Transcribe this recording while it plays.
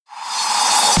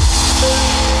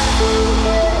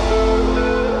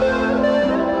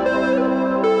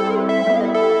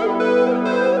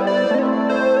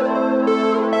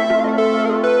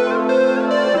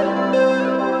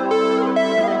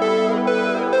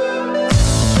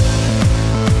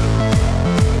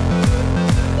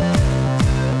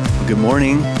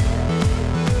morning.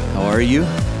 How are you?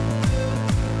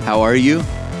 How are you?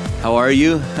 How are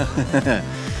you?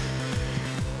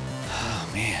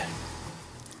 Oh, man.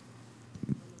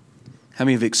 How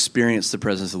many have experienced the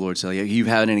presence of the Lord? So you've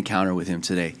had an encounter with him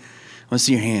today. I want to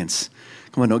see your hands.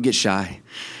 Come on, don't get shy.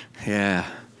 Yeah.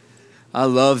 I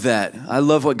love that. I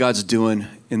love what God's doing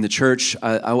in the church.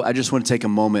 I just want to take a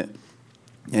moment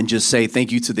and just say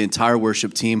thank you to the entire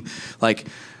worship team. Like,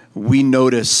 we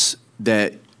notice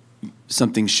that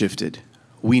something shifted.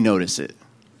 We notice it.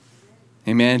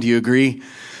 Amen. Do you agree?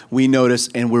 We notice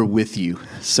and we're with you.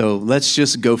 So let's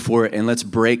just go for it and let's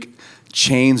break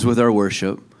chains with our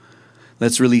worship.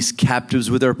 Let's release captives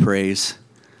with our praise.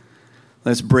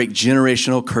 Let's break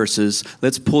generational curses.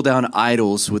 Let's pull down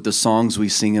idols with the songs we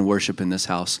sing and worship in this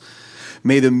house.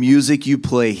 May the music you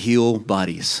play heal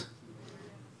bodies.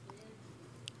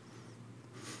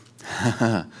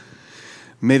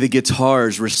 May the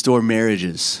guitars restore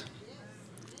marriages.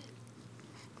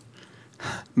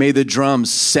 May the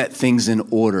drums set things in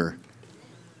order.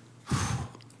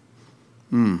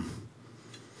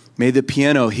 May the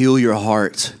piano heal your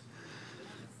heart.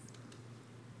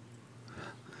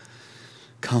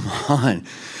 Come on.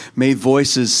 May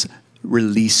voices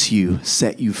release you,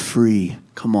 set you free.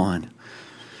 Come on.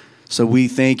 So we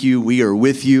thank you. We are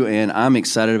with you, and I'm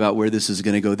excited about where this is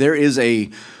going to go. There is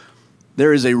a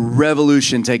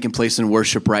revolution taking place in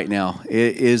worship right now.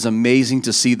 It is amazing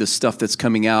to see the stuff that's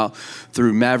coming out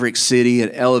through Maverick City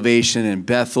and Elevation and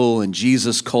Bethel and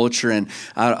Jesus Culture. And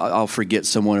I'll forget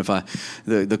someone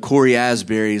the Corey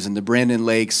Asbury's and the Brandon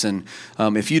Lakes. And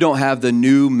if you don't have the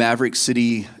new Maverick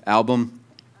City album,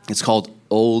 it's called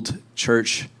Old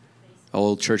Church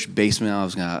Basement. I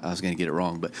was gonna get it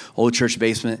wrong, but Old Church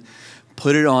Basement.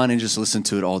 Put it on and just listen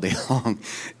to it all day long.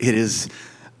 It is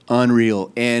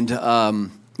unreal. And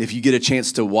if you get a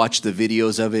chance to watch the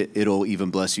videos of it, it'll even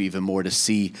bless you even more to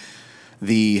see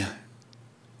the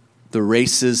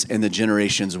races and the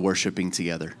generations worshiping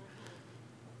together,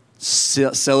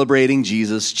 celebrating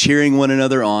Jesus, cheering one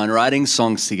another on, writing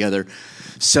songs together,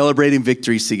 celebrating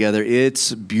victories together.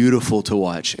 It's beautiful to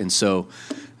watch. And so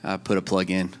I put a plug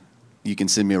in. You can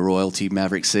send me a royalty,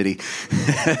 Maverick City.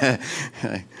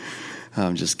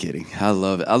 I'm just kidding. I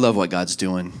love it. I love what God's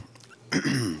doing.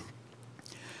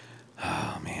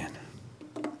 Oh, man.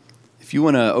 If you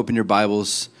want to open your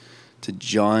Bibles to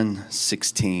John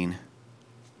 16,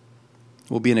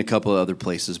 we'll be in a couple of other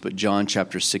places, but John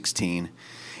chapter 16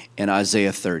 and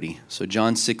Isaiah 30. So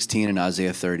John 16 and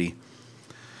Isaiah 30.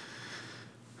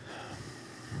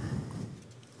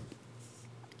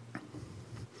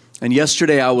 And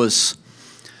yesterday I was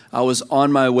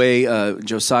on my way,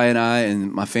 Josiah and I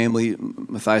and my family.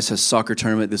 Matthias has a soccer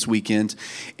tournament this weekend.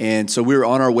 And so we were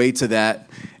on our way to that.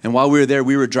 And while we were there,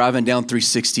 we were driving down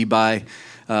 360 by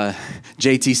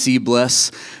JTC, bless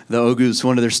the Ogus,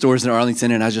 one of their stores in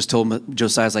Arlington. And I just told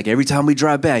Josiah, I was like, every time we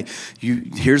drive by,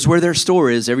 here's where their store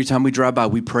is. Every time we drive by,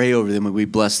 we pray over them and we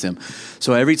bless them.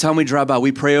 So every time we drive by,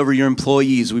 we pray over your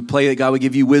employees. We pray that God would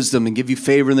give you wisdom and give you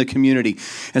favor in the community.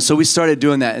 And so we started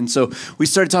doing that. And so we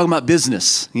started talking about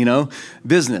business,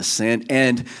 business.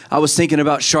 And I was thinking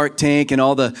about Shark Tank and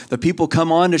all the people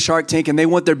come on to Shark Tank and they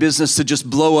want their business to just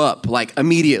blow up like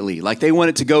immediately. Like they want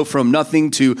it to go from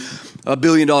nothing to $1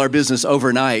 billion business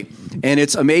overnight. And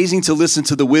it's amazing to listen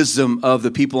to the wisdom of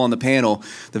the people on the panel,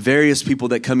 the various people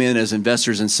that come in as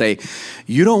investors and say,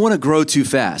 you don't want to grow too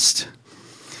fast.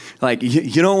 Like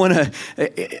you don't want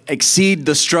to exceed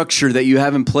the structure that you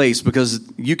have in place because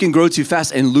you can grow too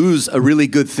fast and lose a really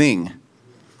good thing.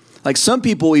 Like some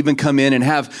people even come in and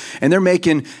they're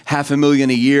making $500,000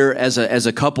 a year as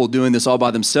a couple doing this all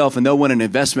by themselves, and they'll want an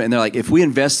investment. And they're like, if we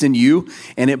invest in you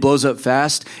and it blows up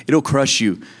fast, it'll crush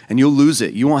you and you'll lose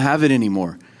it. You won't have it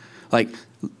anymore. Like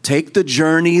take the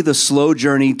journey, the slow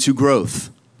journey to growth.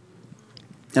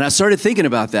 And I started thinking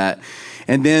about that.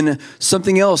 And then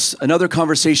something else, another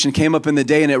conversation came up in the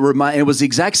day, and it was the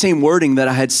exact same wording that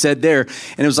I had said there.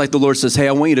 And it was like the Lord says, hey,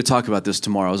 I want you to talk about this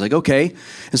tomorrow. I was like, okay.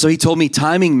 And so he told me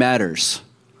timing matters.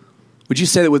 Would you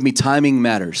say that with me? Timing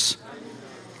matters.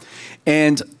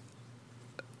 And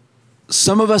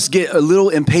some of us get a little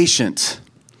impatient,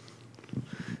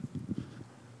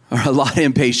 or a lot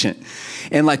impatient.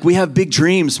 And like we have big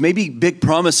dreams, maybe big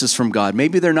promises from God.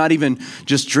 Maybe they're not even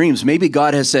just dreams. Maybe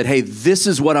God has said, hey, this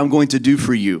is what I'm going to do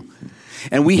for you.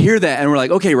 And we hear that and we're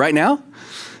like, okay, right now?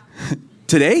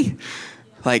 Today?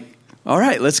 Like, all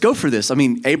right, let's go for this. I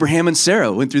mean, Abraham and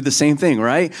Sarah went through the same thing,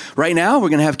 right? Right now, we're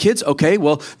going to have kids. Okay,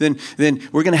 well, then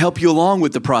we're going to help you along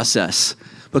with the process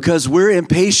because we're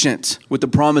impatient with the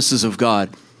promises of God.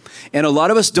 And a lot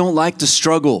of us don't like to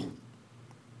struggle.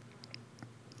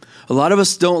 A lot of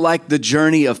us don't like the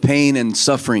journey of pain and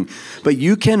suffering, but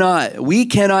we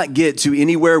cannot get to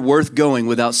anywhere worth going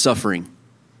without suffering.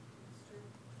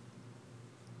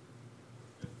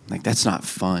 Like, that's not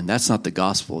fun. That's not the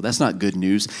gospel. That's not good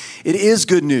news. It is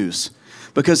good news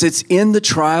because it's in the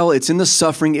trial, it's in the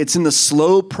suffering, it's in the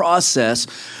slow process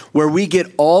where we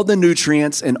get all the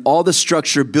nutrients and all the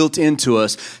structure built into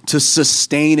us to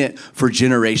sustain it for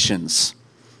generations.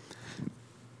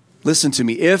 Listen to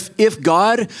me. If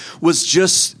God was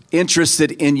just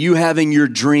interested in you having your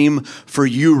dream for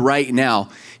you right now,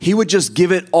 he would just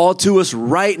give it all to us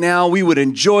right now. We would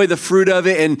enjoy the fruit of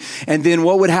it. And then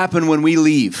what would happen when we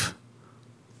leave?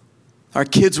 Our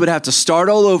kids would have to start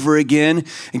all over again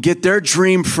and get their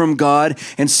dream from God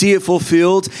and see it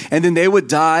fulfilled. And then they would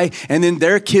die. And then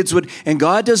their kids would. And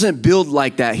God doesn't build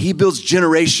like that. He builds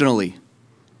generationally.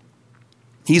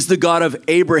 He's the God of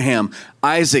Abraham,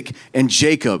 Isaac, and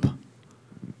Jacob.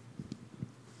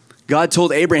 God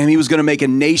told Abraham he was going to make a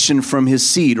nation from his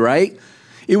seed, right?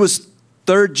 It was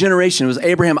third generation. It was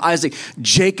Abraham, Isaac,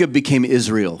 Jacob became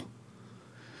Israel.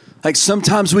 Like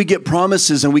sometimes we get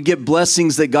promises and we get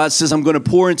blessings that God says, I'm going to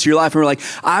pour into your life. And we're like,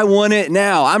 I want it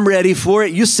now. I'm ready for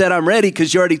it. You said I'm ready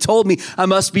because you already told me I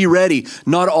must be ready.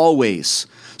 Not always.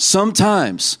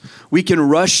 Sometimes we can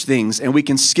rush things and we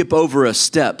can skip over a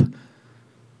step.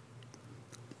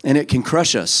 And it can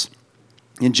crush us.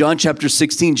 In John chapter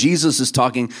 16, Jesus is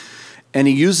talking, and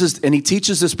he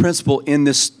teaches this principle in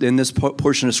this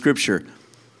portion of Scripture.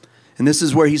 And this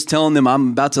is where he's telling them, I'm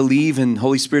about to leave, and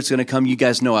Holy Spirit's going to come. You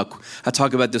guys know I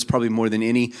talk about this probably more than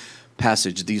any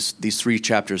passage. These three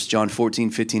chapters, John 14,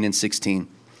 15, and 16.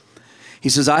 He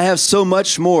says, I have so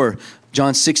much more.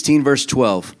 John 16, verse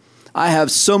 12. I have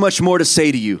so much more to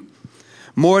say to you,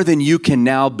 more than you can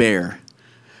now bear.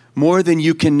 More than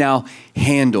you can now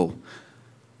handle.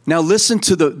 Now listen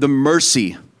to the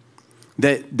mercy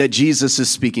that Jesus is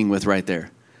speaking with right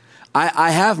there.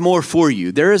 I have more for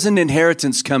you. There is an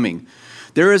inheritance coming.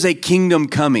 There is a kingdom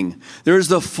coming. There is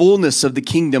the fullness of the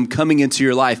kingdom coming into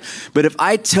your life. But if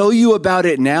I tell you about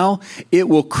it now, it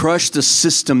will crush the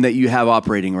system that you have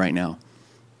operating right now.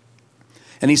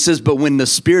 And he says, but when the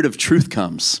Spirit of truth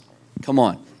comes, come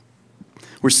on.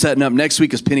 We're setting up. Next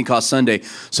week is Pentecost Sunday,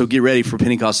 so get ready for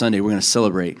Pentecost Sunday. We're going to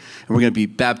celebrate, and we're going to be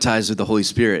baptized with the Holy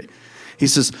Spirit. He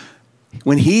says,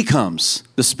 when he comes,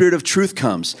 the Spirit of truth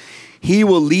comes, he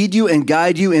will lead you and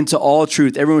guide you into all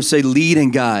truth. Everyone say, lead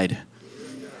and guide.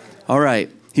 All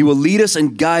right. He will lead us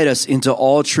and guide us into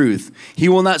all truth. He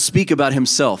will not speak about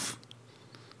himself.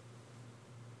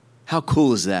 How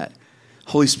cool is that?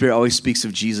 Holy Spirit always speaks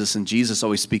of Jesus, and Jesus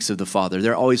always speaks of the Father.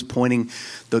 They're always pointing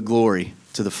the glory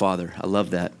to the Father. I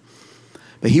love that.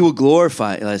 But he will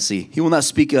glorify, let's see, he will not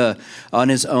speak on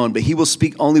his own, but he will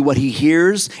speak only what he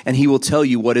hears, and he will tell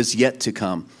you what is yet to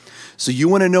come. So you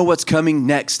want to know what's coming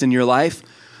next in your life?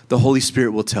 The Holy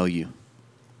Spirit will tell you.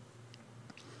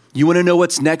 You want to know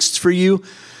what's next for you?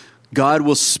 God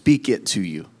will speak it to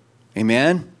you.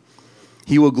 Amen?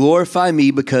 He will glorify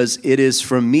me because it is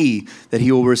from me that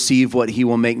he will receive what he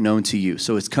will make known to you.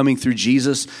 So it's coming through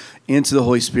Jesus into the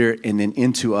Holy Spirit and then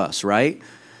into us, right?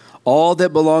 All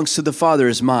that belongs to the Father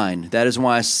is mine. That is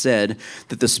why I said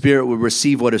that the Spirit will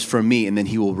receive what is from me and then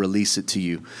he will release it to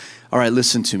you. All right,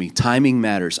 listen to me. Timing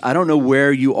matters. I don't know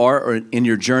where you are in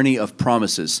your journey of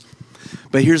promises,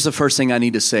 but here's the first thing I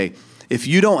need to say. If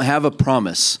you don't have a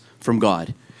promise from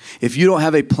God, if you don't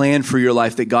have a plan for your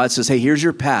life that God says, hey, here's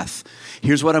your path,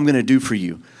 here's what I'm going to do for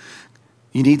you,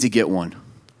 you need to get one.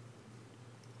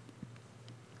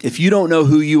 If you don't know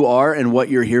who you are and what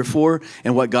you're here for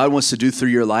and what God wants to do through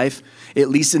your life, at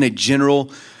least in a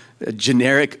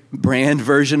generic brand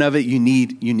version of it, you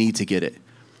need to get it.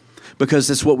 Because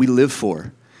that's what we live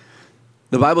for.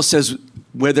 The Bible says,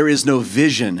 where there is no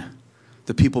vision,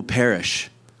 the people perish.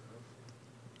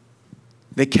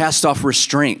 They cast off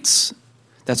restraints.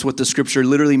 That's what the scripture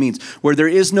literally means. Where there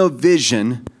is no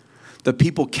vision, the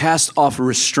people cast off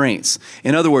restraints.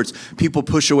 In other words, people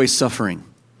push away suffering.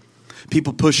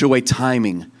 People push away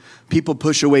timing. People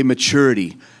push away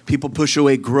maturity. People push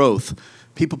away growth.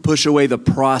 People push away the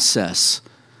process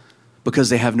because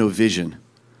they have no vision.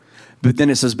 But then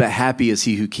it says, but happy is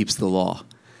he who keeps the law.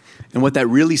 And what that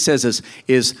really says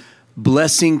is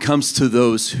blessing comes to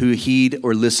those who heed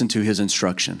or listen to his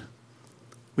instruction.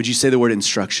 Would you say the word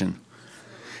instruction?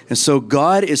 And so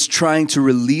God is trying to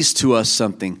release to us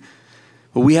something,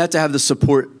 but we have to have the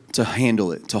support to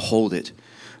handle it, to hold it.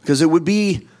 Because it would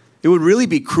really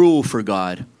be cruel for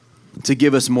God to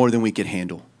give us more than we could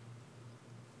handle.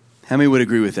 How many would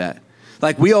agree with that?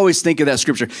 Like we always think of that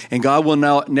scripture, and God will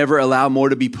never allow more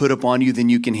to be put upon you than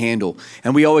you can handle.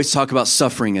 And we always talk about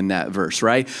suffering in that verse,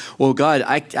 right? Well, God,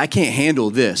 I can't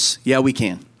handle this. Yeah, we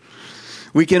can.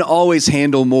 We can always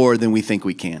handle more than we think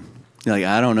we can. You're like,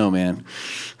 I don't know, man.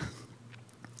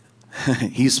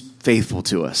 He's faithful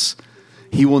to us.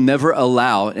 He will never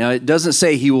allow. Now, it doesn't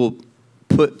say he will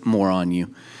put more on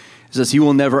you. It says he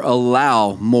will never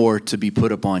allow more to be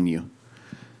put upon you.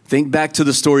 Think back to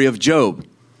the story of Job.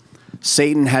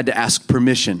 Satan had to ask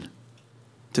permission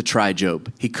to try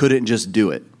Job. He couldn't just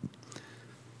do it.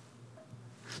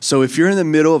 So if you're in the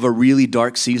middle of a really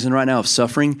dark season right now of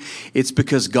suffering, it's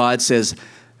because God says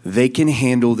they can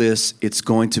handle this. It's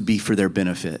going to be for their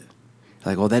benefit.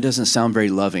 Like, well, that doesn't sound very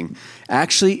loving.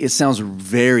 Actually, it sounds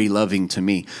very loving to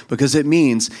me because it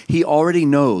means he already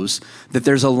knows that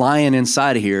there's a lion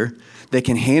inside of here that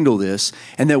can handle this,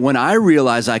 and that when I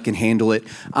realize I can handle it,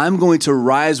 I'm going to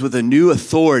rise with a new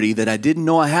authority that I didn't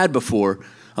know I had before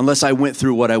unless I went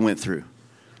through what I went through.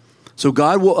 So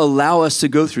God will allow us to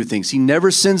go through things. He never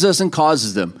sends us and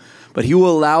causes them, but he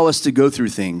will allow us to go through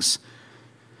things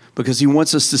because he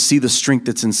wants us to see the strength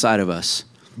that's inside of us.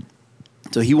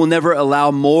 So he will never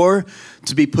allow more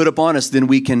to be put upon us than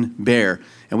we can bear.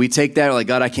 And we take that like,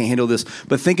 God, I can't handle this.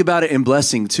 But think about it in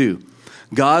blessing too.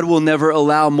 God will never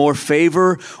allow more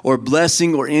favor or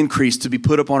blessing or increase to be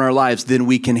put upon our lives than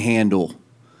we can handle.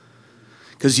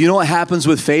 Because you know what happens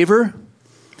with favor?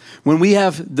 When we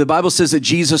have, the Bible says that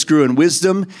Jesus grew in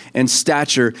wisdom and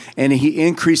stature, and he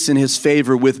increased in his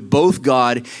favor with both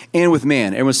God and with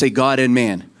man. Everyone say God and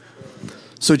man.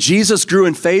 So Jesus grew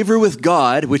in favor with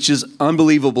God, which is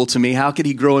unbelievable to me. How could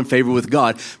he grow in favor with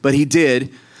God? But he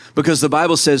did, because the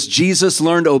Bible says Jesus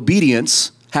learned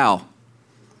obedience. How?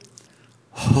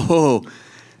 Oh,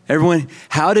 everyone,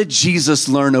 how did Jesus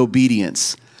learn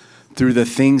obedience? Through the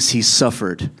things he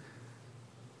suffered.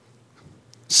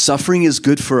 Suffering is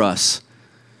good for us.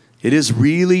 It is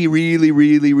really, really,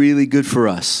 really, really good for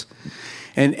us.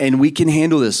 And we can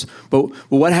handle this. But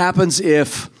what happens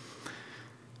if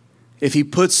he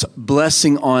puts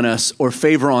blessing on us or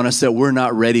favor on us that we're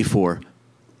not ready for?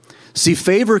 See,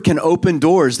 favor can open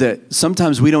doors that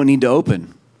sometimes we don't need to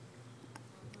open.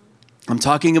 I'm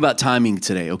talking about timing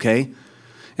today, okay?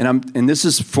 And this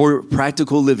is for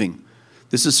practical living.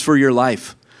 This is for your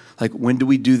life. Like, when do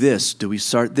we do this? Do we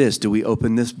start this? Do we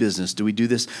open this business? Do we do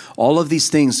this? All of these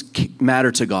things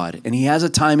matter to God, and he has a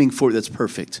timing for it that's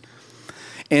perfect.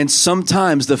 And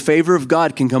sometimes the favor of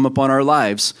God can come upon our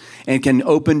lives and can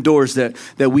open doors that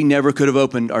we never could have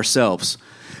opened ourselves.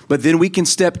 But then we can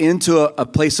step into a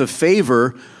place of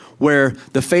favor where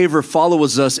the favor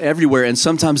follows us everywhere, and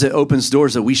sometimes it opens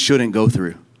doors that we shouldn't go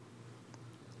through.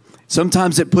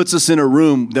 Sometimes it puts us in a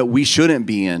room that we shouldn't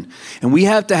be in. And we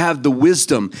have to have the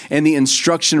wisdom and the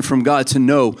instruction from God to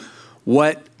know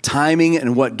what timing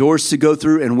and what doors to go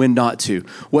through and when not to.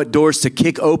 What doors to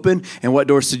kick open and what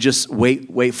doors to just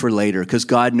wait for later, because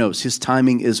God knows his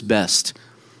timing is best.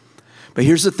 But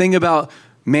here's the thing about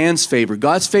man's favor.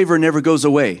 God's favor never goes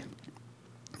away.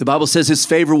 The Bible says his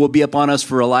favor will be upon us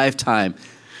for a lifetime.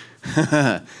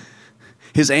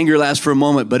 His anger lasts for a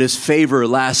moment, but his favor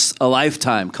lasts a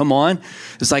lifetime. Come on.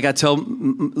 It's like I tell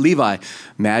Levi,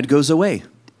 mad goes away.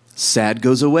 Sad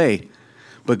goes away.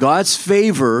 But God's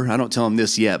favor, I don't tell him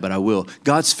this yet, but I will.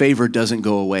 God's favor doesn't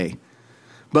go away.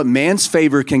 But man's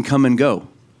favor can come and go.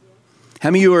 How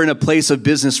many of you are in a place of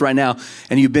business right now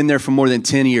and you've been there for more than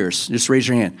 10 years? Just raise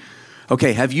your hand.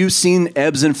 Okay, have you seen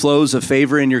ebbs and flows of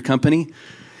favor in your company?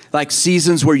 Like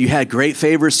seasons where you had great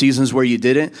favor, seasons where you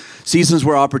didn't, seasons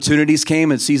where opportunities came,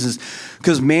 and seasons,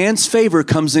 because man's favor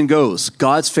comes and goes.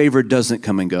 God's favor doesn't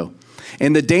come and go.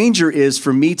 And the danger is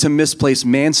for me to misplace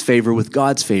man's favor with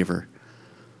God's favor.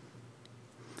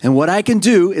 And what I can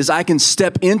do is I can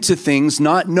step into things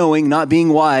not knowing, not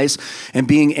being wise, and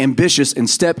being ambitious, and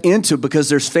step into because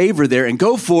there's favor there and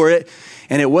go for it.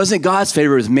 And it wasn't God's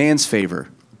favor, it was man's favor.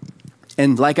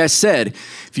 And like I said,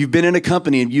 if you've been in a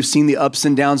company and you've seen the ups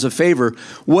and downs of favor,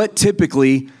 what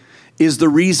typically is the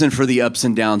reason for the ups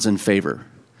and downs in favor?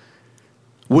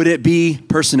 Would it be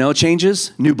personnel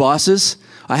changes, new bosses?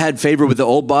 I had favor with the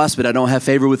old boss, but I don't have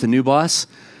favor with the new boss.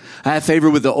 I have favor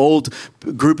with the old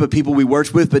group of people we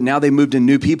worked with, but now they moved in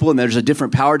new people and there's a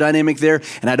different power dynamic there.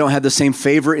 And I don't have the same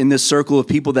favor in this circle of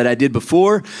people that I did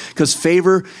before, because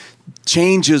favor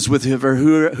changes with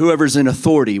whoever's in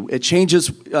authority. It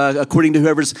changes according to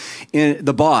whoever's in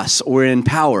the boss or in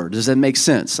power. Does that make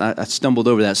sense? I stumbled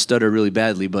over that stutter really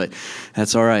badly, but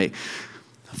that's all right.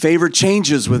 Favor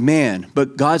changes with man,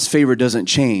 but God's favor doesn't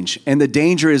change. And the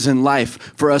danger is in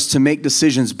life for us to make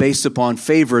decisions based upon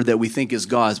favor that we think is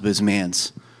God's, but is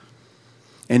man's.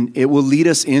 And it will lead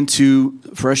us into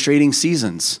frustrating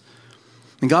seasons.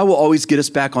 And God will always get us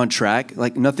back on track.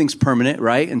 Like nothing's permanent,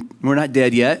 right? And we're not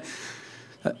dead yet.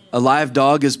 A live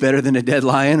dog is better than a dead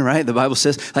lion, right? The Bible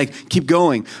says, like, keep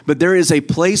going. But there is a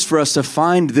place for us to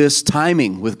find this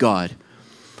timing with God.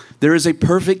 There is a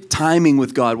perfect timing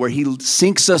with God where he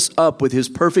syncs us up with his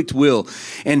perfect will.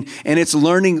 And it's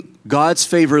learning God's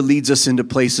favor leads us into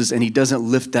places and he doesn't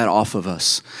lift that off of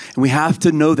us. And we have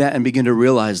to know that and begin to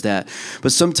realize that.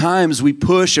 But sometimes we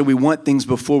push and we want things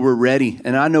before we're ready.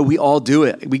 And I know we all do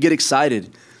it. We get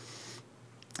excited.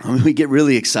 We get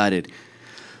really excited.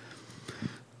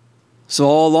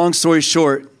 So long story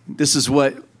short, this is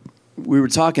what we were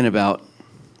talking about.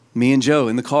 Me and Joe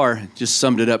in the car just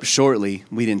summed it up shortly.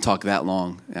 We didn't talk that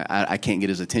long. I can't get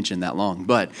his attention that long.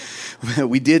 But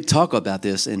we did talk about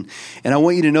this. And I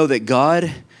want you to know that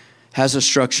God has a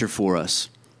structure for us.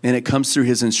 And it comes through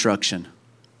his instruction.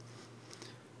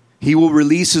 He will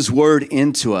release his word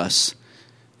into us.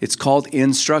 It's called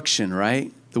instruction,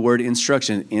 right? The word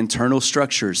instruction, internal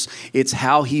structures. It's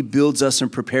how he builds us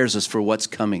and prepares us for what's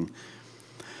coming.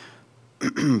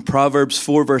 Proverbs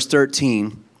 4 verse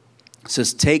 13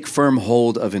 says, take firm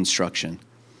hold of instruction.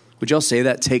 Would y'all say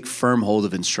that? Take firm hold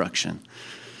of instruction.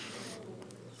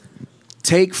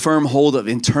 Take firm hold of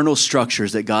internal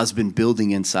structures that God's been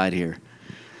building inside here.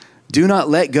 Do not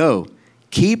let go.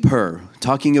 Keep her,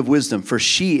 talking of wisdom, for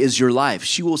she is your life.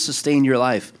 She will sustain your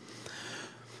life.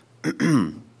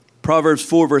 Proverbs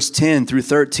 4 verse 10 through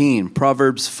 13.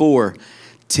 Proverbs 4,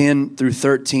 10 through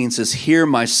 13 says, hear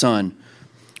my son,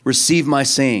 receive my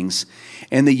sayings,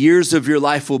 and the years of your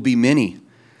life will be many.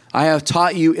 I have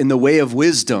taught you in the way of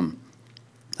wisdom.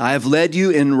 I have led you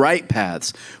in right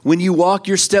paths. When you walk,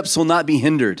 your steps will not be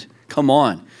hindered. Come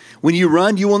on. When you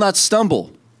run, you will not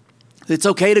stumble. It's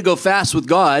okay to go fast with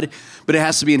God, but it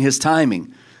has to be in his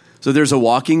timing. So there's a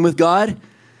walking with God,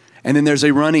 and then there's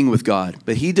a running with God.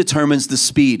 But he determines the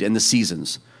speed and the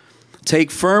seasons.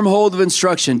 Take firm hold of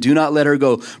instruction. Do not let her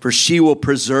go, for she will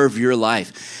preserve your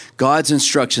life. God's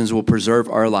instructions will preserve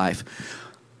our life.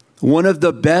 One of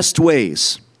the best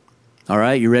ways, all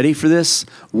right, you ready for this?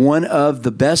 One of the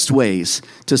best ways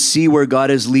to see where God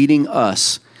is leading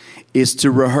us is to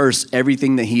rehearse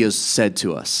everything that he has said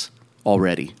to us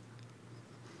already.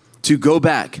 To go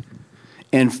back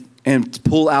and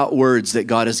pull out words that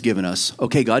God has given us.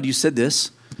 Okay, God, you said this,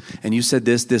 and you said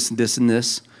this, this, and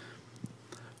this.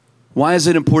 Why is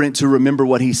it important to remember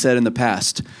what he said in the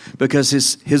past? Because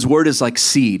his word is like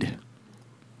seed.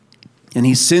 And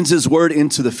he sends his word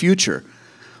into the future.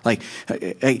 Like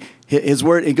his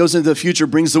word, it goes into the future,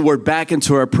 brings the word back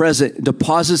into our present,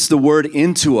 deposits the word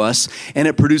into us, and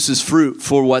it produces fruit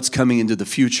for what's coming into the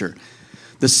future.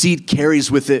 The seed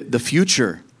carries with it the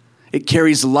future. It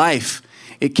carries life.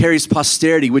 It carries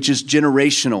posterity, which is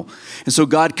generational. And so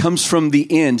God comes from the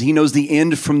end. He knows the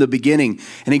end from the beginning.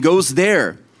 And he goes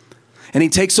there. And he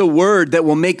takes a word that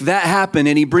will make that happen,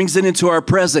 and he brings it into our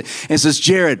present and says,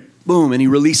 Jared, boom, and he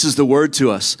releases the word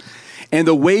to us. And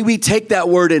the way we take that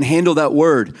word and handle that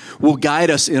word will guide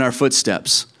us in our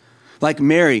footsteps. Like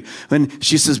Mary, when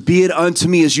she says, be it unto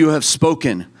me as you have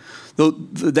spoken.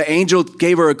 The angel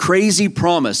gave her a crazy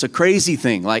promise, a crazy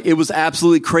thing. Like it was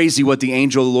absolutely crazy what the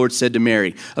angel of the Lord said to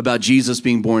Mary about Jesus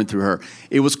being born through her.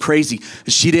 It was crazy.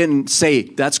 She didn't say,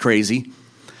 that's crazy.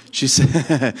 She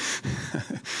said,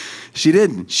 she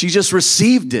didn't. She just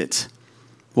received it.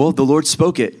 Well, the Lord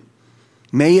spoke it.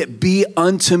 May it be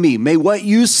unto me. May what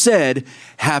you said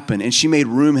happen. And she made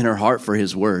room in her heart for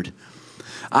his word.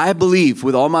 I believe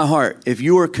with all my heart, if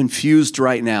you are confused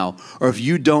right now, or if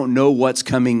you don't know what's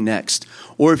coming next,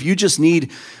 or if you just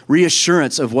need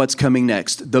reassurance of what's coming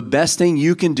next, the best thing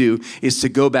you can do is to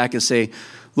go back and say,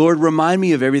 Lord, remind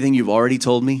me of everything you've already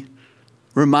told me.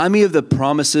 Remind me of the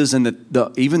promises and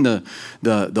even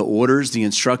the orders, the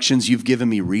instructions you've given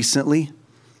me recently.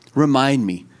 Remind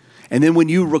me. And then when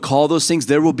you recall those things,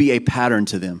 there will be a pattern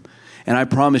to them. And I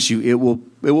promise you, it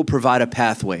will provide a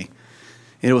pathway.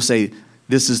 It will say,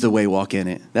 this is the way, walk in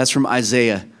it. That's from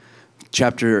Isaiah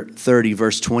chapter 30,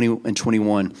 verse 20 and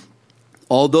 21.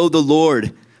 Although the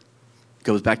Lord,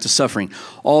 goes back to suffering,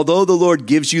 although the Lord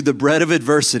gives you the bread of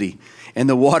adversity and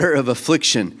the water of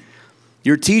affliction,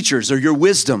 your teachers or your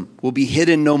wisdom will be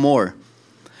hidden no more.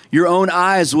 Your own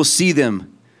eyes will see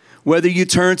them, whether you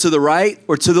turn to the right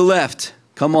or to the left.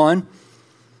 Come on.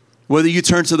 Whether you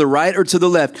turn to the right or to the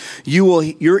left,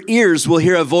 your ears will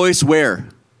hear a voice where?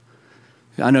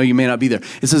 I know you may not be there.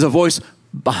 It says a voice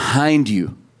behind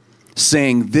you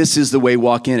saying, this is the way,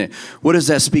 walk in it. What is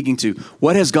that speaking to?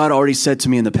 What has God already said to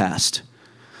me in the past?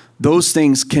 Those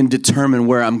things can determine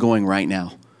where I'm going right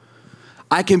now.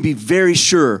 I can be very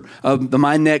sure of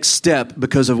my next step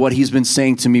because of what he's been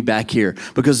saying to me back here.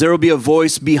 Because there will be a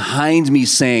voice behind me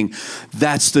saying,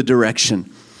 that's the direction.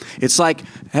 It's like,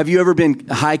 have you ever been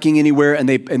hiking anywhere and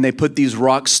they put these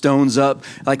rock stones up?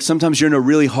 Like sometimes you're in a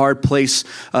really hard place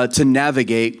to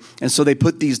navigate, and so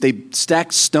they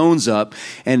stack stones up,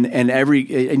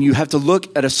 and you have to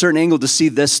look at a certain angle to see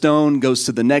this stone goes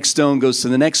to the next stone, goes to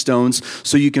the next stones,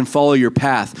 so you can follow your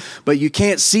path. But you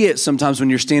can't see it sometimes when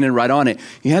you're standing right on it.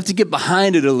 You have to get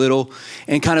behind it a little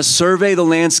and kind of survey the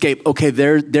landscape. Okay,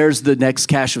 there's the next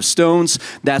cache of stones.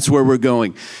 That's where we're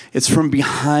going. It's from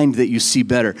behind that you see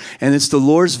better. And it's the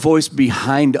Lord's voice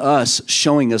behind us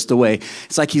showing us the way.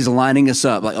 It's like he's lining us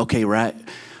up. Like, okay, right,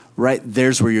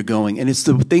 there's where you're going. And it's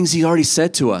the things he already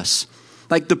said to us.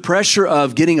 Like the pressure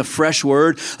of getting a fresh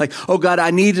word. Like, oh God,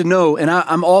 I need to know. And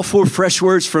I'm all for fresh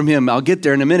words from him. I'll get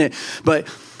there in a minute. But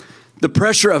the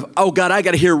pressure of, oh God, I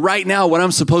got to hear right now what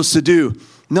I'm supposed to do.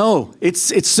 No,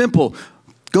 it's simple.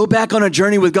 Go back on a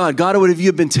journey with God. God, what have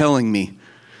you been telling me?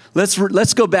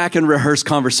 Let's go back and rehearse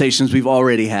conversations we've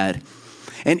already had.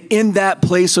 And in that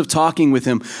place of talking with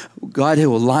him, God, he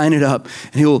will line it up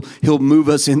and he'll move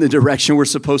us in the direction we're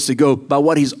supposed to go by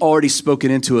what he's already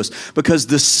spoken into us. Because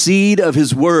the seed of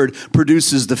his word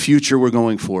produces the future we're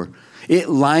going for. It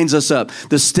lines us up.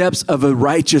 The steps of a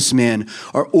righteous man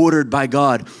are ordered by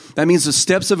God. That means the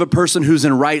steps of a person who's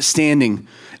in right standing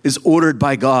is ordered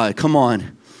by God. Come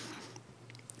on.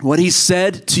 What he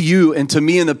said to you and to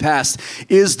me in the past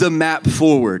is the map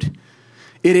forward.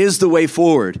 It is the way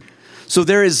forward. So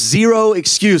there is zero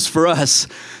excuse for us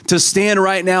to stand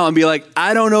right now and be like,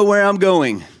 I don't know where I'm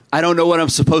going. I don't know what I'm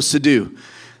supposed to do.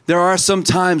 There are some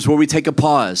times where we take a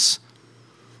pause.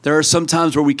 There are some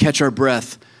times where we catch our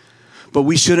breath. But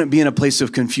we shouldn't be in a place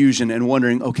of confusion and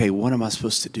wondering, okay, what am I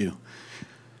supposed to do?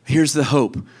 Here's the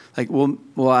hope. Like, well,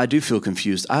 I do feel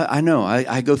confused. I know.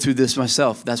 I go through this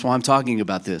myself. That's why I'm talking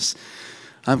about this.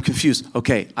 I'm confused.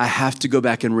 Okay, I have to go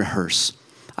back and rehearse.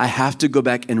 I have to go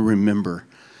back and remember.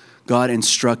 God,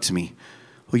 instruct me.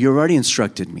 Well, you already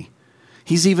instructed me.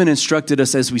 He's even instructed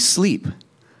us as we sleep.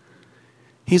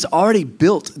 He's already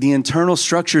built the internal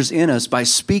structures in us by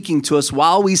speaking to us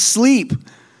while we sleep.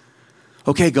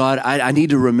 Okay, God, I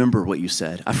need to remember what you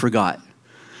said. I forgot.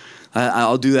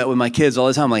 I'll do that with my kids all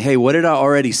the time. Like, hey, what did I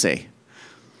already say?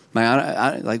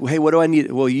 Like, hey, what do I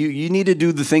need? Well, you need to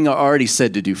do the thing I already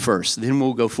said to do first. Then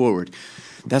we'll go forward.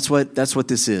 That's what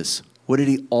this is. What did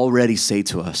he already say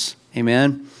to us?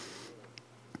 Amen.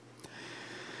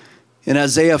 In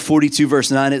Isaiah 42, verse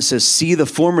 9, it says, see, the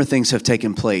former things have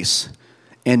taken place,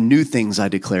 and new things I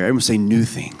declare. Everyone say new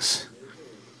things.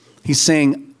 He's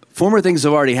saying former things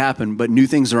have already happened, but new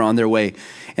things are on their way.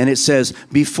 And it says,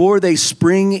 before they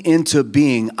spring into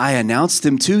being, I announced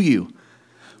them to you.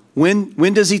 When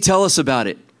does he tell us about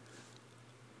it?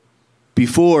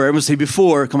 Before. Everyone say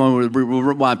before. Come on, we'll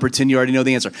rewind. Pretend you already know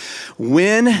the answer.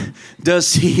 When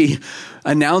does he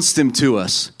announce them to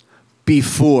us?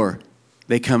 Before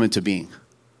they come into being.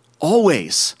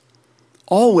 Always.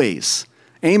 Always.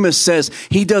 Amos says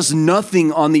he does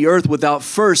nothing on the earth without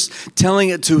first telling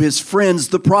it to his friends,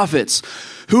 the prophets.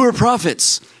 Who are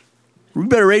prophets? You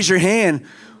better raise your hand.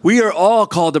 We are all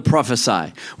called to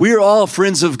prophesy. We are all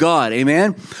friends of God.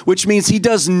 Amen. Which means he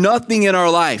does nothing in our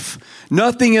life,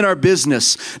 nothing in our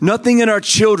business, nothing in our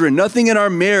children, nothing in our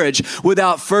marriage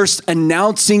without first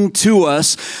announcing to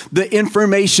us the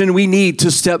information we need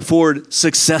to step forward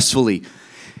successfully.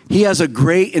 He has a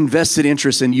great invested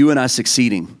interest in you and I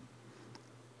succeeding.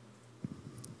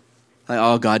 Like,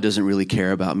 oh, God doesn't really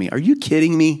care about me. Are you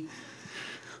kidding me?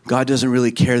 God doesn't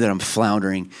really care that I'm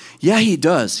floundering. Yeah, he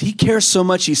does. He cares so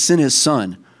much he sent his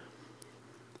son.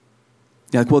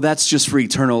 You're like, well, that's just for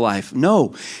eternal life.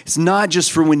 No, it's not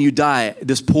just for when you die,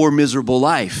 this poor, miserable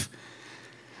life.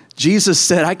 Jesus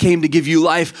said, I came to give you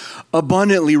life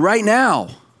abundantly right now.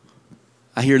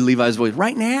 I hear Levi's voice,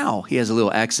 right now. He has a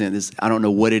little accent. I don't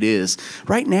know what it is.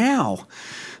 Right now.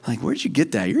 Like, where'd you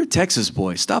get that? You're a Texas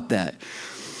boy. Stop that.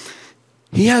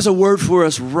 He has a word for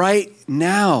us right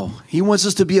now. He wants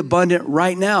us to be abundant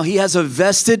right now. He has a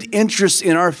vested interest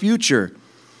in our future.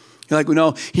 You're like, well,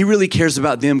 no, he really cares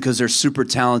about them because they're super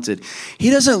talented. He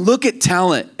doesn't look at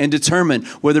talent and determine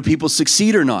whether people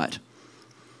succeed or not.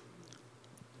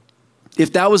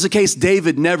 If that was the case,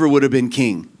 David never would have been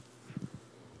king.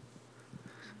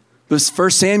 But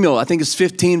 1 Samuel, I think it's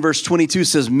 15, verse 22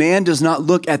 says, man does not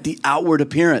look at the outward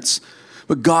appearance,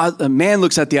 but man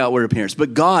looks at the outward appearance,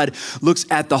 but God looks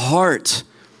at the heart.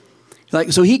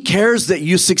 Like, so he cares that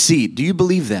you succeed. Do you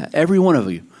believe that? Every one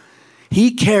of you.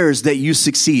 He cares that you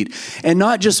succeed and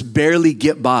not just barely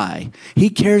get by. He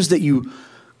cares that you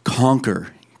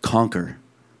conquer.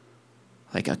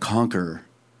 like a conqueror,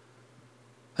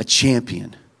 a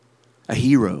champion, a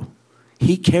hero.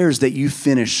 He cares that you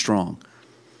finish strong.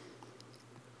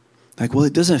 Like, well,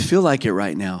 it doesn't feel like it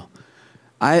right now.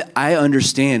 I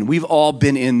understand. We've all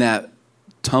been in that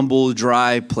tumble,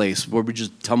 dry place where we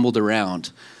just tumbled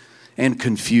around and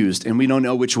confused, and we don't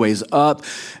know which way's up.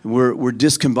 We're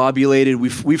discombobulated.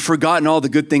 We've forgotten all the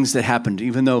good things that happened,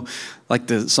 even though, like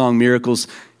the song Miracles,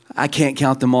 I can't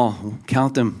count them all.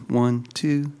 Count them. 1,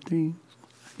 2, 3.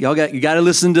 You got to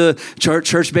listen to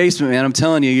Church Basement, man. I'm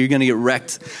telling you, you're going to get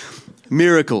wrecked.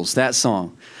 Miracles, that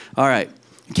song. All right.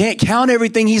 Can't count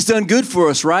everything he's done good for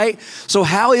us, right? So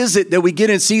how is it that we get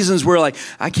in seasons where like,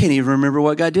 I can't even remember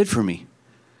what God did for me?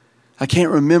 I can't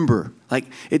remember. Like,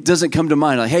 it doesn't come to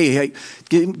mind. Like, hey,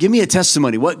 give me a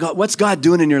testimony. What's God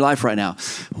doing in your life right now?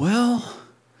 Well,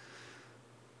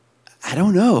 I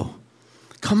don't know.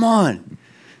 Come on.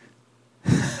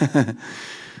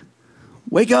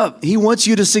 Wake up. He wants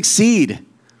you to succeed.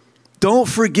 Don't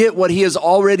forget what he has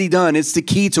already done. It's the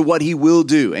key to what he will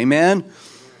do. Amen?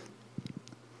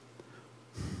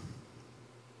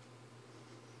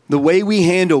 The way we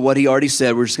handle what he already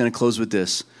said, we're just going to close with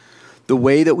this. The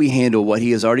way that we handle what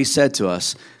he has already said to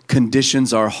us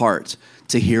conditions our heart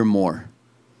to hear more.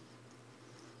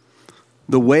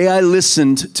 The way I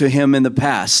listened to him in the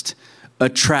past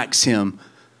attracts him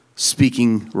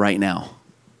speaking right now.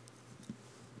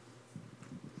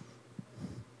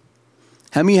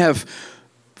 How many have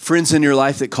friends in your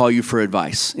life that call you for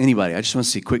advice? Anybody? I just want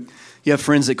to see quick. You have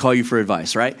friends that call you for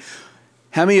advice, right?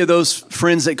 How many of those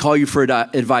friends that call you for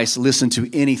advice listen to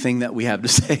anything that we have to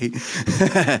say?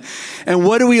 And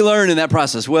what do we learn in that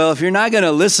process? Well, if you're not going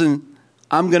to listen,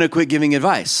 I'm going to quit giving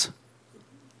advice.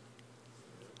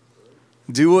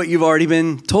 Do what you've already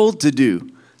been told to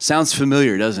do. Sounds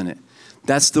familiar, doesn't it?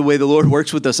 That's the way the Lord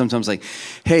works with us sometimes. Like,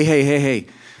 hey.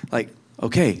 Like,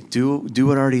 okay, do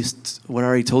what I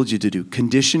already told you to do.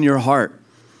 Condition your heart.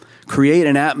 Create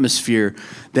an atmosphere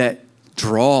that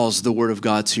draws the word of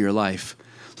God to your life.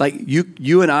 Like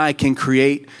you and I can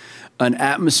create an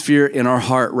atmosphere in our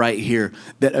heart right here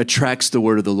that attracts the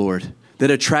word of the Lord,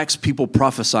 that attracts people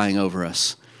prophesying over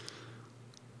us.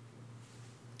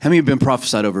 How many have been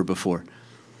prophesied over before?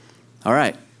 All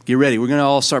right, get ready. We're going to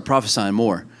all start prophesying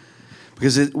more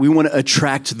because we want to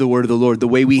attract the word of the Lord. The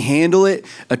way we handle it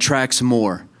attracts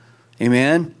more.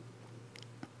 Amen?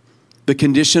 The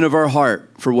condition of our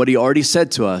heart for what he already said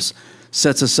to us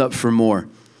sets us up for more.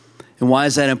 And why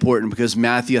is that important? Because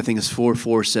Matthew, I think it's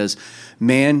 4:4 says,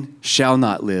 man shall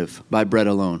not live by bread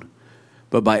alone,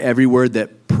 but by every word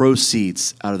that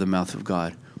proceeds out of the mouth of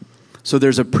God. So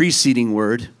there's a preceding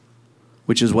word,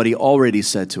 which is what he already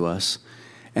said to us.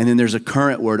 And then there's a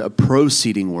current word, a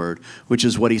proceeding word, which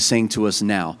is what he's saying to us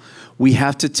now. We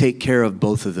have to take care of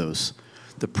both of those.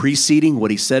 The preceding,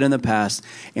 what he said in the past,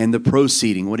 and the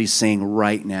proceeding, what he's saying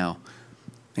right now.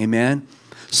 Amen?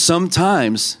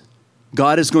 Sometimes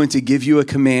God is going to give you a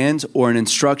command or an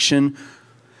instruction,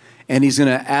 and he's going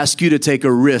to ask you to take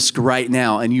a risk right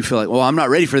now, and you feel like, well, I'm not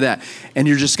ready for that. And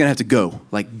you're just going to have to go.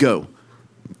 Like, go.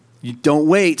 You don't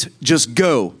wait, just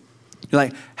go. You're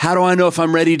like, how do I know if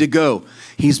I'm ready to go?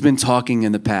 He's been talking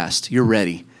in the past. You're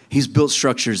ready. He's built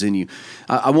structures in you.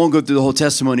 I won't go through the whole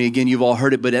testimony again. You've all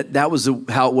heard it, but that was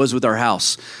how it was with our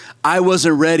house. I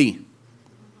wasn't ready.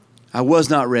 I was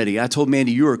not ready. I told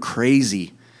Mandy, you are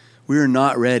crazy. We are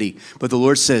not ready. But the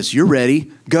Lord says, you're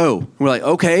ready. Go. We're like,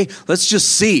 okay, let's just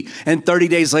see. And 30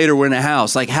 days later, we're in a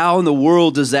house. Like, how in the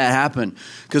world does that happen?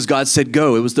 Because God said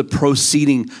go. It was the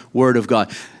proceeding word of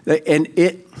God. And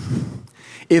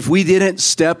if we didn't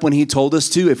step when he told us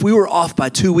to, if we were off by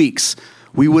 2 weeks,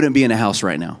 we wouldn't be in a house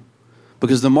right now.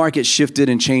 Because the market shifted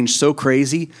and changed so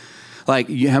crazy. Like,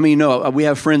 how many know? We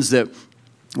have friends that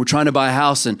were trying to buy a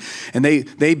house and they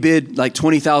bid like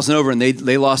 $20,000 over and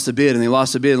they lost a bid and they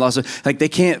lost a bid and lost a, like they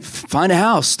can't find a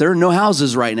house. There are no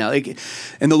houses right now.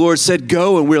 And the Lord said,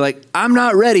 go. And we're like, I'm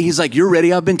not ready. He's like, you're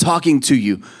ready. I've been talking to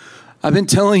you. I've been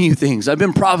telling you things. I've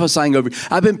been prophesying over you.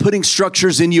 I've been putting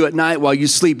structures in you at night while you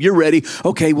sleep. You're ready.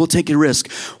 Okay, we'll take a risk.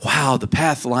 Wow, the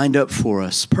path lined up for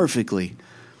us perfectly.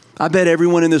 I bet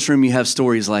everyone in this room, you have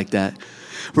stories like that.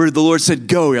 Where the Lord said,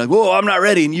 go. You're like, whoa, I'm not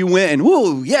ready. And you went and,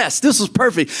 whoa, yes, this was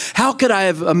perfect. How could I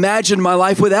have imagined my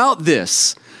life without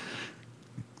this?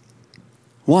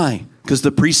 Why? Because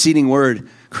the preceding word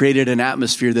created an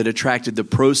atmosphere that attracted the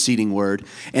proceeding word,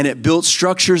 and it built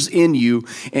structures in you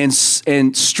and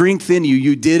strength in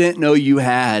you didn't know you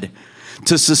had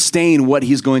to sustain what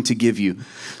he's going to give you.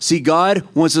 See, God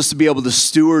wants us to be able to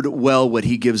steward well what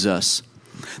he gives us.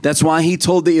 That's why he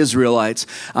told the Israelites,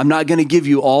 I'm not going to give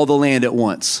you all the land at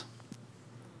once.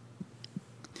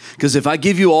 Because if I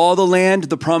give you all the land,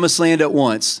 the promised land at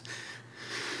once,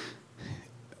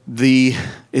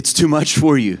 it's too much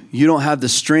for you. You don't have the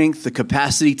strength, the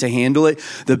capacity to handle it.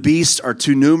 The beasts are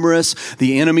too numerous.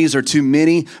 The enemies are too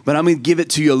many. But I'm going to give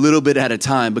it to you a little bit at a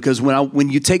time, because when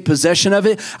you take possession of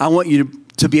it, I want you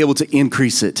to be able to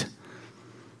increase it.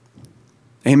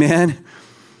 Amen?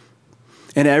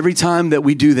 And every time that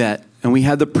we do that, and we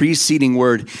have the preceding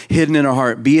word hidden in our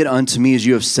heart, be it unto me as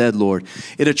you have said, Lord,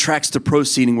 it attracts the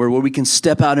proceeding word where we can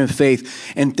step out in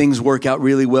faith and things work out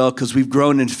really well because we've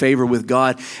grown in favor with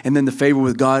God. And then the favor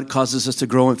with God causes us to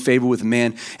grow in favor with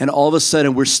man. And all of a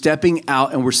sudden we're stepping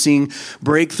out and we're seeing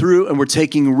breakthrough and we're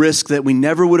taking risk that we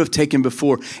never would have taken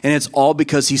before. And it's all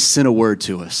because he sent a word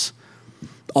to us.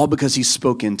 All because he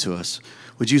spoke into us.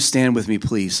 Would you stand with me,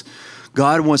 please?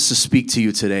 God wants to speak to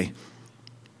you today.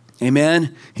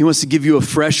 Amen. He wants to give you a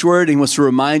fresh word. He wants to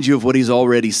remind you of what he's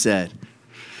already said.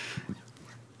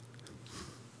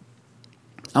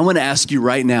 I want to ask you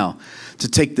right now to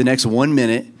take the next 1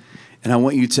 minute, and I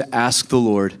want you to ask the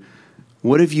Lord,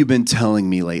 what have you been telling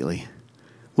me lately?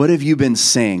 What have you been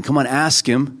saying? Come on, ask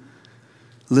him.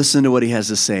 Listen to what he has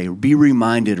to say. Be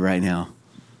reminded right now.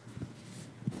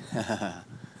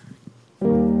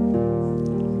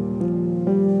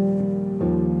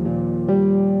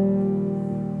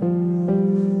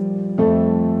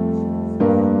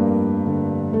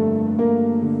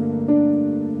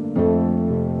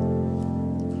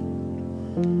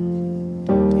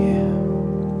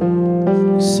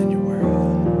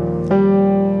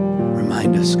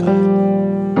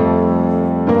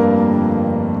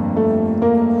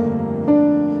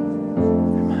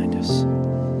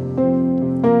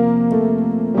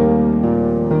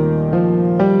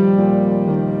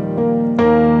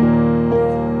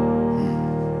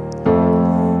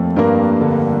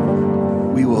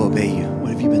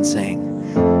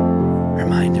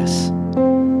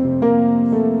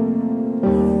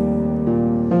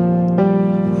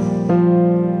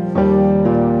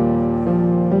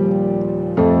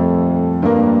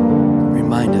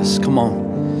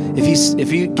 If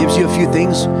he gives you a few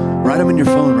things, write them in your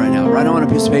phone right now. Write them on a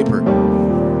piece of paper.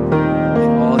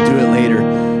 I'll do it later.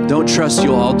 Don't trust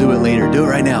you. I'll do it later. Do it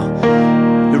right now.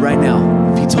 Do it right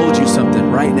now. If he told you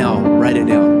something, right now, write it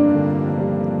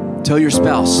down. Tell your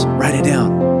spouse, write it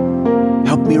down.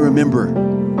 Help me remember.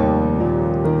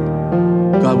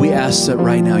 God, we ask that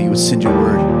right now you would send your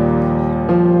word.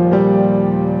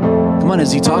 Come on,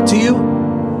 has he talked to you?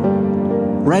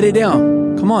 Write it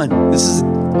down. Come on. This is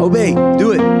obey.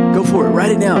 Do it. Go for it.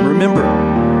 Write it down. Remember.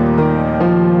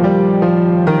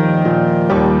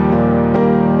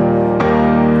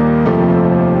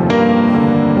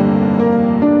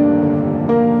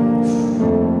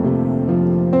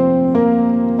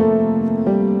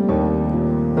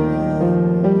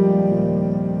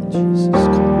 Jesus,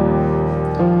 come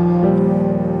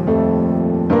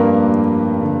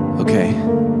on. Okay.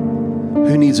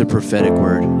 Who needs a prophetic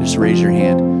word? Just raise your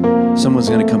hand. Someone's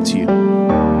going to come to you.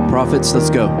 Prophets, let's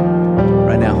go.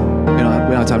 Right now. We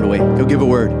don't have time to wait. Go give a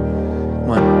word.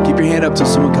 Come on. Keep your hand up till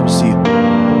someone comes to you.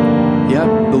 Yeah.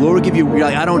 The Lord will give you, you're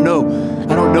like, I don't know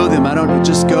them.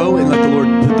 Just go and let the Lord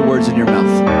put the words in your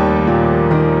mouth.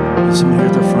 There's someone here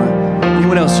at the front.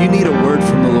 Anyone else? You need a word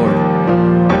from the Lord.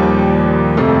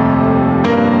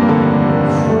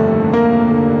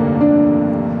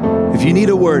 If you need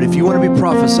a word, if you want to be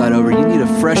prophesied over, you need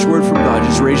a fresh word from God,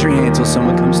 just raise your hand until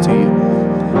someone comes to you.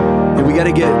 And we got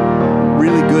to get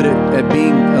really good at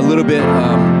being a little bit,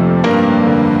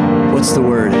 what's the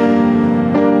word?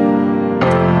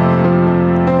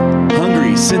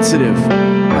 Hungry, sensitive,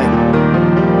 like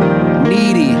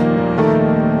needy.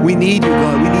 We need you,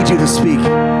 God. We need you to speak.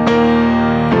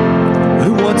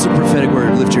 Who wants a prophetic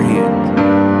word? Lift your hand.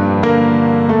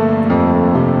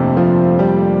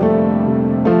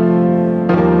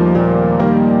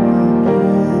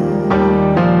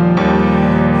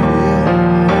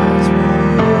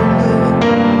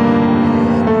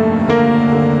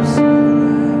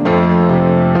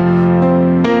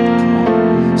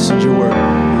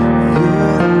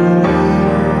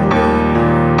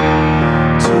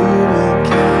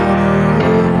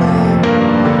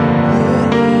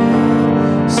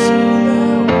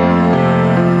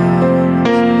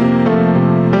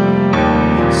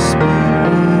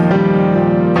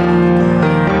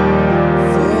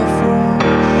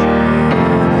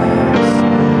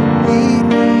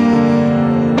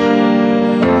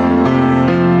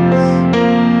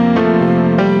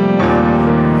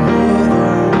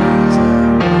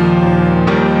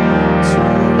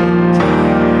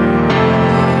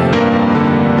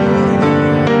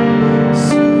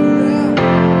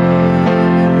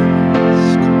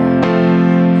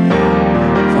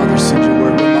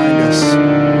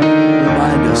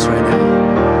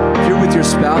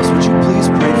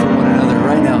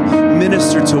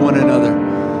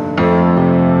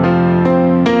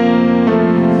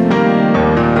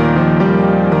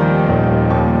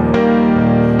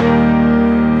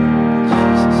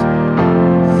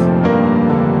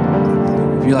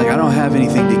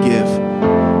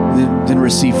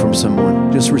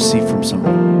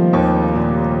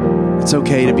 It's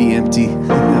okay to be empty.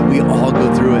 We all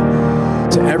go through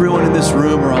it. To everyone in this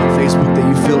room or on Facebook that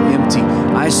you feel empty,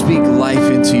 I speak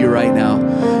life into you right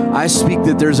now. I speak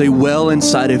that there's a well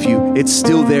inside of you. It's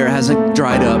still there, hasn't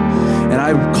dried up. And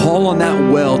I call on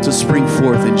that well to spring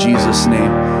forth in Jesus' name.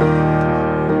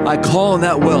 I call on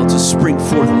that well to spring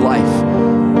forth life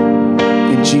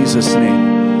in Jesus'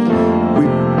 name. We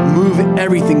move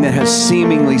everything that has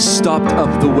seemingly stopped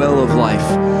up the well of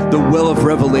life, the well of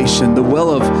revelation, the well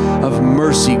of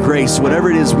mercy, grace, whatever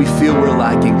it is we feel we're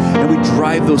lacking, and we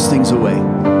drive those things away.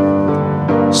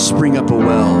 Spring up a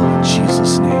well in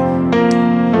Jesus' name.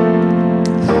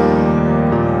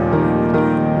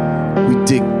 We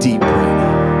dig deep right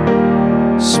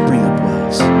now. Spring up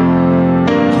wells.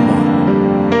 Come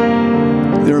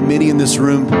on. There are many in this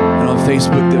room and on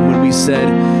Facebook that when we said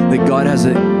that God has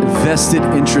a vested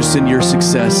interest in your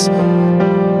success,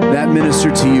 that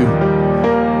ministered to you.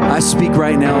 I speak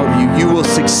right now of you. You will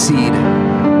succeed.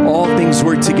 All things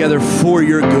work together for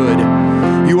your good.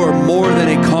 You are more than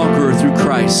a conqueror through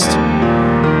Christ.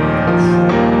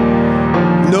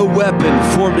 No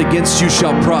weapon formed against you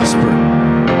shall prosper.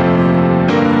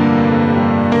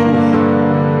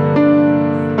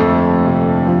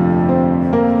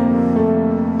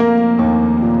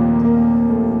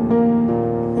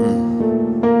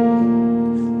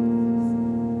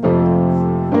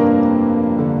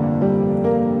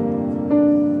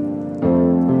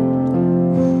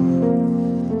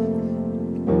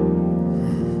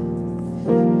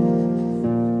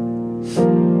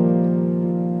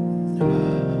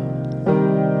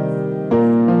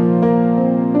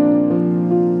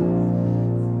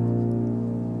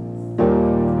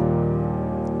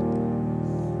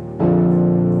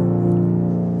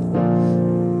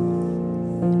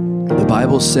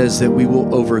 Says that we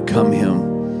will overcome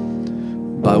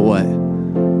him by what?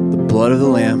 The blood of the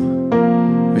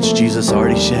Lamb, which Jesus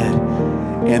already shed,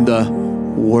 and the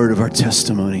word of our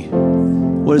testimony.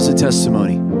 What is a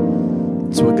testimony?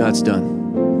 It's what God's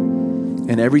done.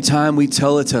 And every time we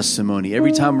tell a testimony,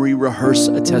 every time we rehearse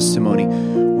a testimony,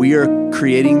 we are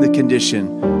creating the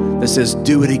condition that says,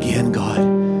 do it again,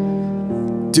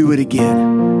 God. Do it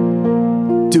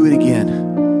again. Do it again.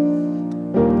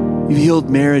 You've healed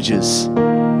marriages.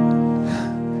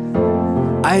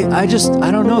 I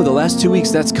don't know, the last 2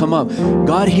 weeks that's come up.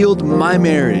 God healed my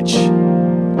marriage.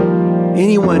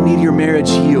 Anyone need your marriage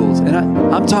healed? And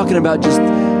I'm talking about just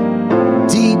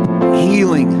deep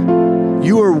healing.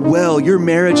 You are well. Your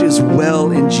marriage is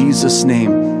well in Jesus'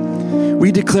 name.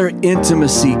 We declare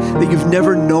intimacy that you've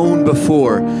never known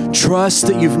before, trust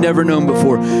that you've never known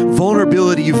before,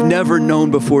 vulnerability you've never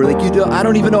known before. I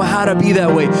don't even know how to be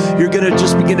that way. You're going to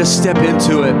just begin to step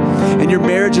into it, and your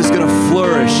marriage is going to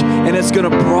flourish, and it's going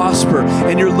to prosper,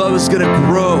 and your love is going to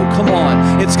grow. Come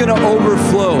on, it's going to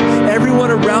overflow.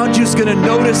 Everyone around you is going to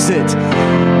notice it.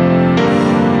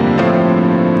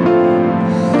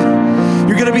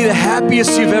 You're going to be the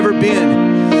happiest you've ever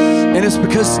been. And it's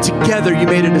because together you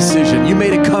made a decision. You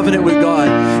made a covenant with God.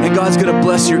 And God's going to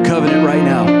bless your covenant right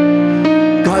now.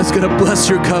 God's going to bless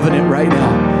your covenant right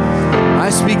now. I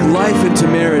speak life into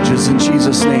marriages in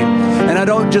Jesus' name. And I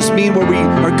don't just mean where we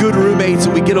are good roommates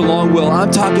and we get along well. I'm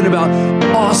talking about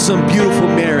awesome, beautiful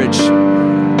marriage.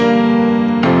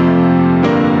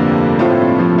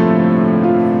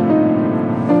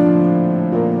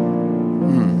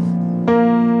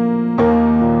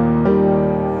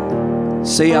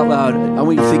 Say out loud, I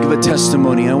want you to think of a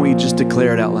testimony. I want you to just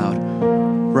declare it out loud.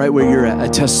 Right where you're at, a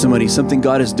testimony, something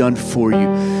God has done for you.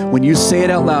 When you say it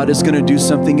out loud, it's going to do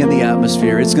something in the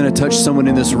atmosphere. It's going to touch someone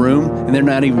in this room, and they're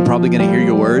not even probably going to hear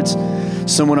your words.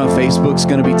 Someone on Facebook's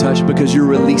going to be touched because you're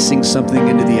releasing something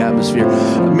into the atmosphere.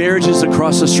 Marriages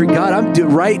across the street. God,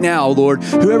 right now, Lord,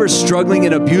 whoever's struggling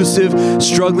in abusive,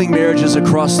 struggling marriages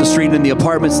across the street, in the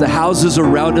apartments, the houses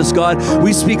around us, God,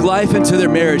 we speak life into their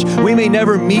marriage. We may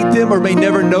never meet them or may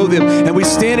never know them. And we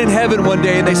stand in heaven one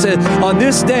day and they said, on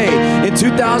this day in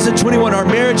 2021, our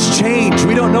marriage changed.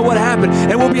 We don't know what happened.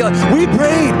 And we'll be like, we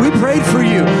prayed for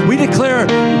you. We declare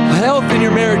health in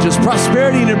your marriages,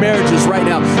 prosperity in your marriages right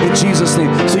now in Jesus' name.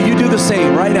 So you do the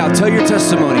same right now. Tell your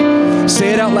testimony.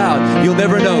 Say it out loud. You'll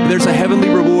never know, but there's a heavenly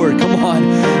reward. Come on.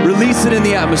 Release it in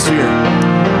the atmosphere.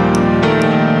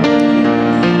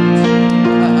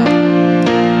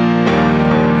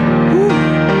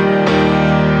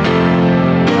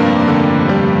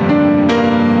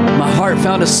 My heart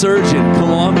found a surgeon. Come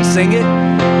on, we sing it.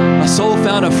 My soul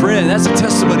found a friend. That's a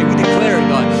testimony. We declare it,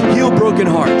 God. Heal broken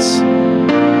hearts.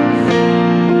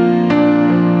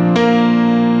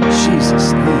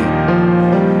 Jesus' name.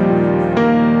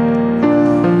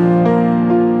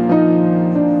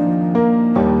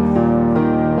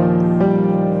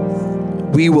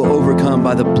 We will overcome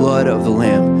by the blood of the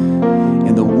Lamb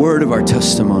and the word of our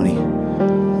testimony.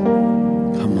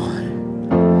 Come on.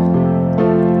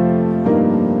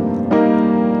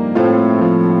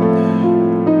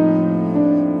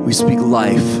 We speak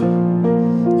life.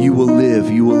 You will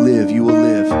live, you will live, you will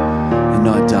live and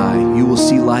not die. You will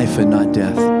see life and not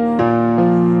death.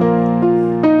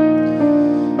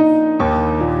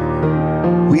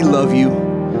 We love you.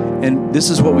 And this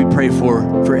is what we pray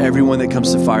for everyone that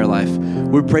comes to Fire Life.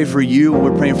 We pray for you, and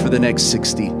we're praying for the next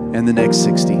 60 and the next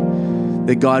 60.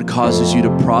 That God causes you to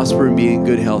prosper and be in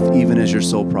good health, even as your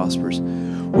soul prospers.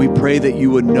 We pray that you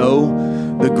would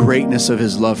know the greatness of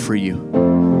his love for you.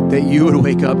 That you would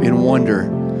wake up and wonder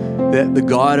that the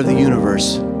God of the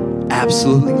universe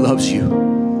absolutely loves you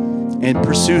and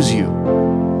pursues you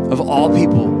of all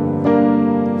people.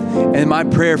 And my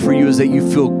prayer for you is that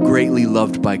you feel greatly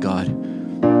loved by God.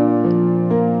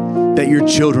 That your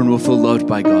children will feel loved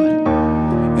by God,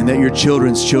 and that your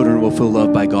children's children will feel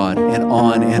loved by God, and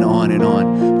on and on and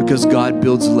on. Because God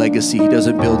builds legacy. He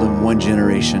doesn't build in one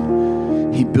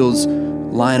generation. He builds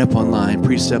line upon line,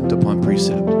 precept upon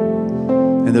precept.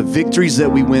 And the victories that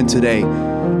we win today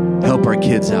help our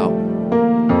kids out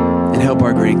and help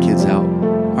our grandkids out.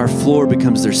 Our floor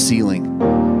becomes their ceiling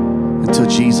until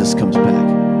Jesus comes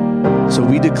back. So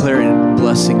we declare a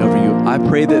blessing over you. I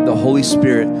pray that the Holy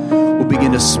Spirit will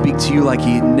begin to speak to you like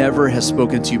he never has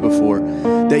spoken to you before.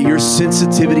 That your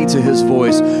sensitivity to his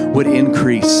voice would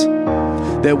increase.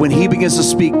 That when he begins to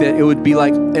speak, that it would be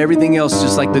like everything else,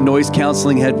 just like the noise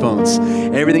canceling headphones.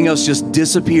 Everything else just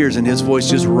disappears and his voice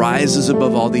just rises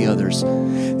above all the others.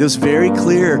 It was very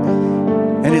clear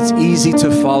and it's easy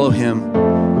to follow him.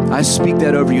 I speak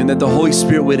that over you, and that the Holy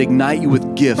Spirit would ignite you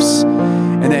with gifts,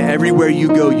 and that everywhere you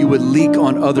go, you would leak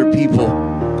on other people.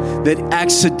 That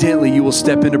accidentally you will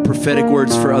step into prophetic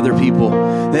words for other people.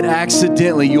 That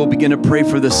accidentally you'll begin to pray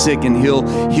for the sick and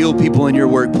heal people in your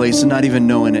workplace and not even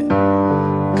knowing it.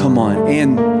 Come on.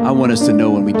 And I want us to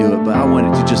know when we do it, but I want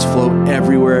it to just float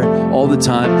everywhere all the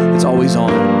time. It's always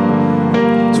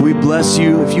on. So we bless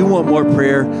you. If you want more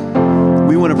prayer,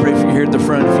 we want to pray for you here at the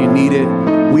front if you need it.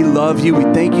 We love you. We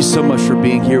thank you so much for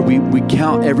being here. We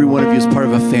count every one of you as part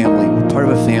of a family. We're part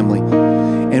of a family.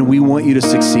 And we want you to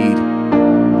succeed.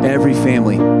 Every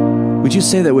family. Would you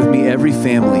say that with me? Every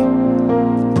family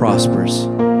prospers.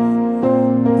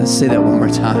 Let's say that one more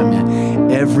time.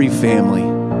 Every family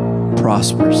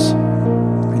prospers.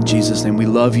 In Jesus' name, we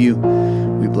love you.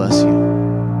 We bless you.